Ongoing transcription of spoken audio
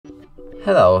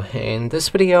Hello, in this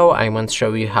video I want to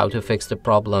show you how to fix the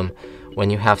problem when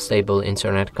you have stable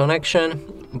internet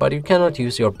connection, but you cannot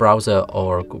use your browser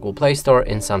or Google Play Store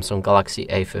in Samsung Galaxy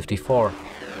A54.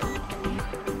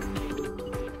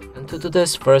 And to do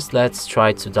this, first let's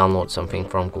try to download something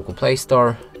from Google Play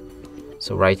Store.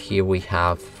 So right here we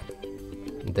have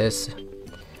this,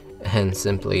 and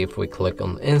simply if we click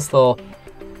on install,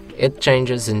 it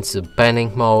changes into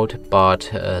banning mode, but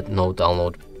no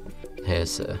download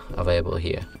is available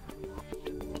here.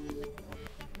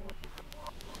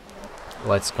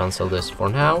 Let's cancel this for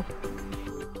now.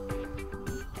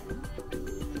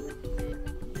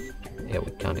 Yeah,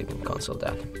 we can't even cancel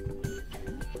that.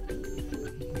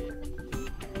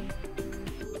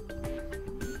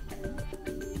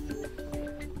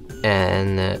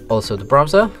 And also the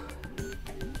browser.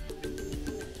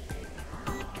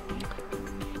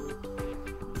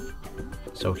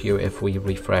 So here, if we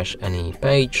refresh any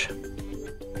page,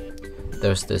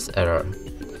 there's this error.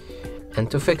 And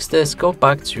to fix this, go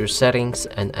back to your settings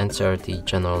and enter the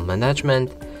general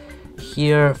management.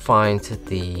 Here, find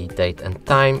the date and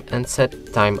time and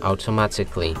set time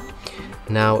automatically.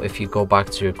 Now, if you go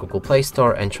back to your Google Play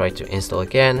Store and try to install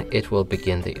again, it will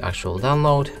begin the actual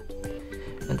download.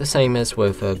 And the same is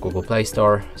with Google Play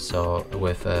Store, so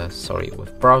with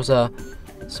browser,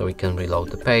 so we can reload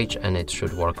the page and it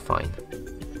should work fine.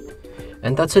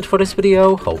 And that's it for this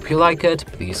video. Hope you like it.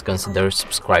 Please consider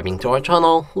subscribing to our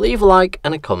channel, leave a like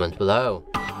and a comment below.